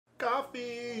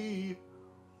Coffee!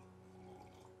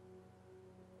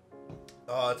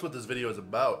 Oh, that's what this video is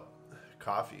about.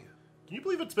 Coffee. Can you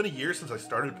believe it's been a year since I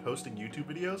started posting YouTube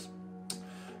videos?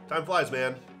 Time flies,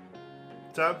 man.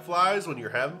 Time flies when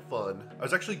you're having fun. I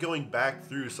was actually going back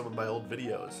through some of my old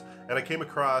videos, and I came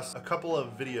across a couple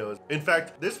of videos. In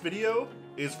fact, this video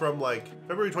is from like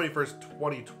February 21st,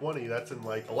 2020. That's in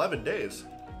like 11 days.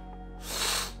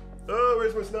 Oh,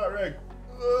 where's my snot rag?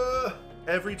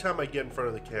 Every time I get in front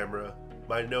of the camera,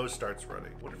 my nose starts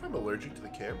running. What if I'm allergic to the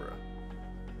camera?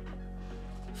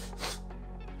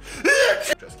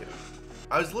 Just kidding.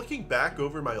 I was looking back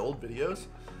over my old videos,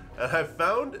 and I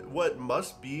found what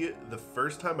must be the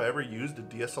first time I ever used a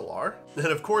DSLR. And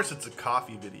of course, it's a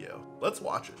coffee video. Let's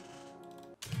watch it.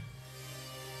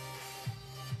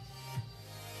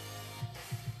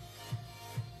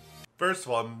 First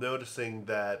of all, I'm noticing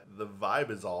that the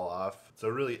vibe is all off. It's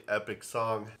a really epic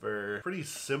song for pretty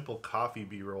simple coffee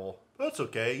B-roll. That's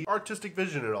okay, artistic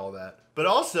vision and all that. But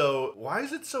also, why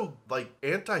is it so like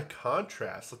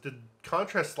anti-contrast? Like the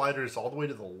contrast slider is all the way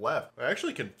to the left. I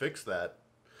actually can fix that.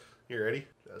 You ready?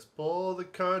 Just pull the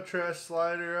contrast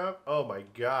slider up. Oh my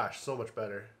gosh, so much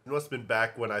better. It must have been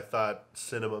back when I thought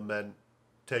cinema meant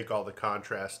take all the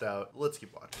contrast out. Let's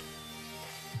keep watching.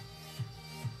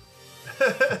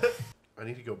 I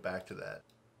need to go back to that.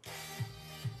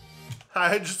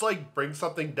 I just like bring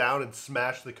something down and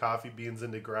smash the coffee beans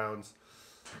into grounds.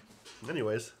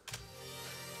 Anyways.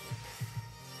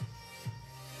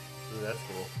 Ooh, that's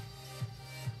cool.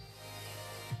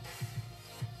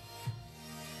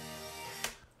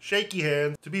 Shaky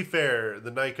hands. To be fair,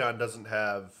 the Nikon doesn't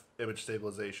have image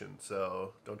stabilization,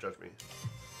 so don't judge me.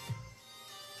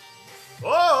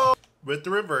 Oh! With the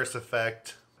reverse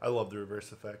effect. I love the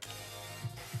reverse effect.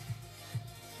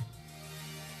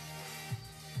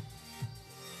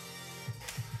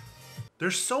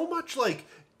 There's so much like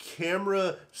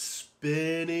camera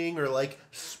spinning or like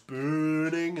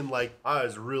spooning, and like I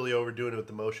was really overdoing it with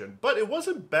the motion, but it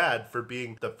wasn't bad for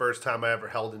being the first time I ever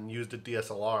held and used a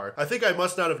DSLR. I think I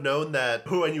must not have known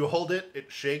that when you hold it,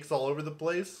 it shakes all over the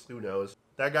place. Who knows?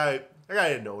 That guy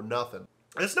didn't know nothing.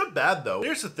 It's not bad though.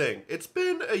 Here's the thing. It's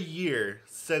been a year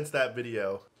since that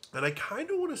video, and I kind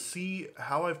of want to see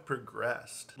how I've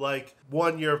progressed. Like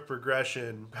 1 year of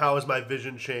progression, how has my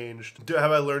vision changed?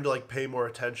 Have I learned to like pay more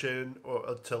attention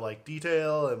or to like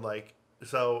detail and like,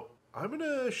 so I'm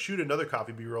gonna shoot another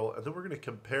coffee B-roll and then we're gonna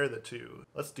compare the two.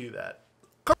 Let's do that.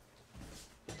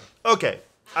 Okay,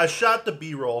 I shot the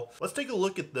B-roll. Let's take a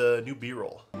look at the new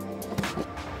B-roll.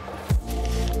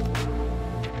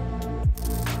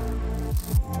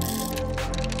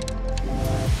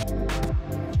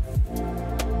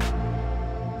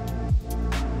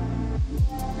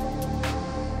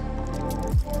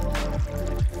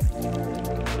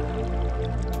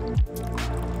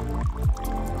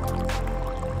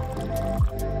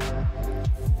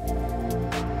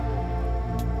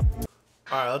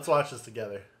 All right, let's watch this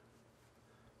together.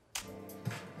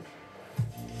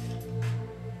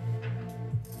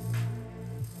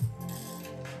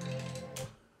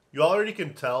 You already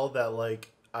can tell that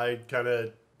like I kind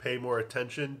of pay more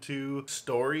attention to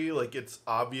story. Like it's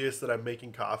obvious that I'm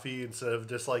making coffee instead of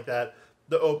just like that.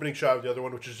 The opening shot of the other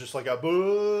one, which is just like a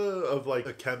of like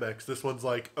a Chemex. This one's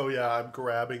like, oh yeah, I'm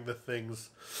grabbing the things.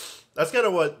 That's kind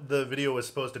of what the video was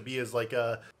supposed to be, is like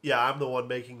yeah, I'm the one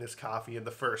making this coffee in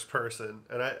the first person.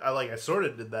 And I sort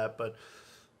of did that, but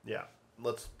yeah,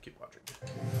 let's keep watching.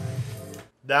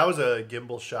 That was a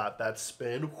gimbal shot, that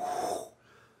spin.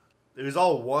 It was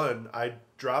all one. I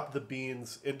dropped the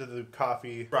beans into the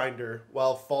coffee grinder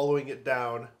while following it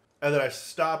down, and then I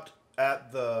stopped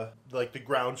at the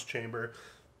grounds chamber,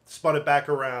 spun it back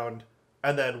around,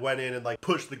 and then went in and like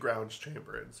pushed the grounds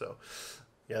chamber in. So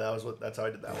yeah, that's how I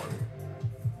did that one.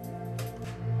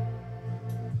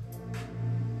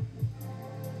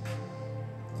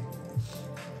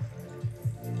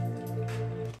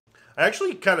 I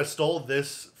actually kind of stole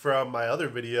this from my other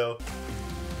video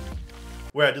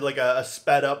where I did like a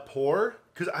sped up pour,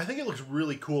 because I think it looks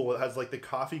really cool. It has like the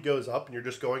coffee goes up and you're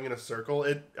just going in a circle.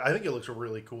 I think it looks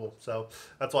really cool. So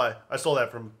that's why I stole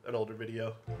that from an older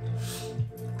video.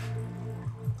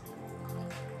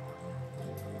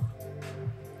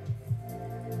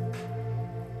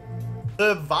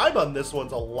 The vibe on this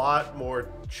one's a lot more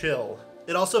chill.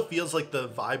 It also feels like the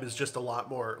vibe is just a lot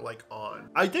more like on.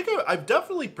 I think I've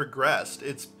definitely progressed.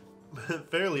 It's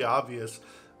fairly obvious.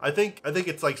 I think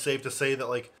it's like safe to say that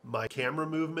like my camera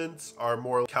movements are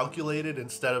more calculated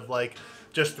instead of like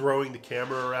just throwing the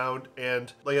camera around,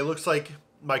 and like it looks like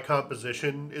my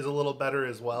composition is a little better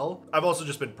as well. I've also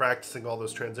just been practicing all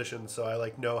those transitions, so I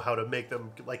like know how to make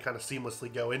them like kind of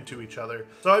seamlessly go into each other.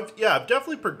 So I've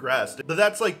definitely progressed. But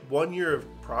that's like 1 year of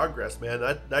progress, man.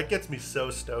 That gets me so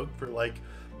stoked for like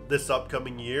this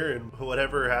upcoming year, and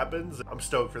whatever happens, I'm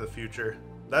stoked for the future.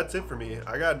 That's it for me.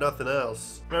 I got nothing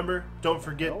else. Remember, don't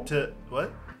forget to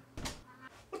what?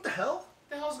 What the hell? What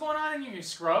the hell's going on in here, you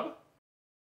scrub?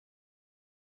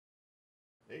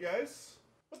 Hey guys,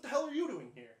 what the hell are you doing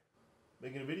here?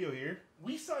 Making a video here.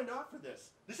 We signed off for this.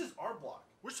 This is our block.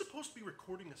 We're supposed to be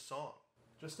recording a song.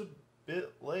 Just a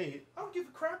bit late. I don't give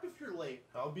a crap if you're late.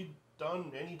 I'll be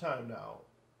done anytime now.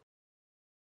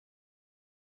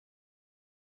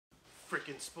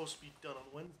 Frickin' supposed to be done on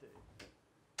Wednesday.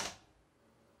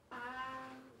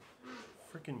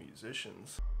 Frickin'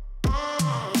 musicians.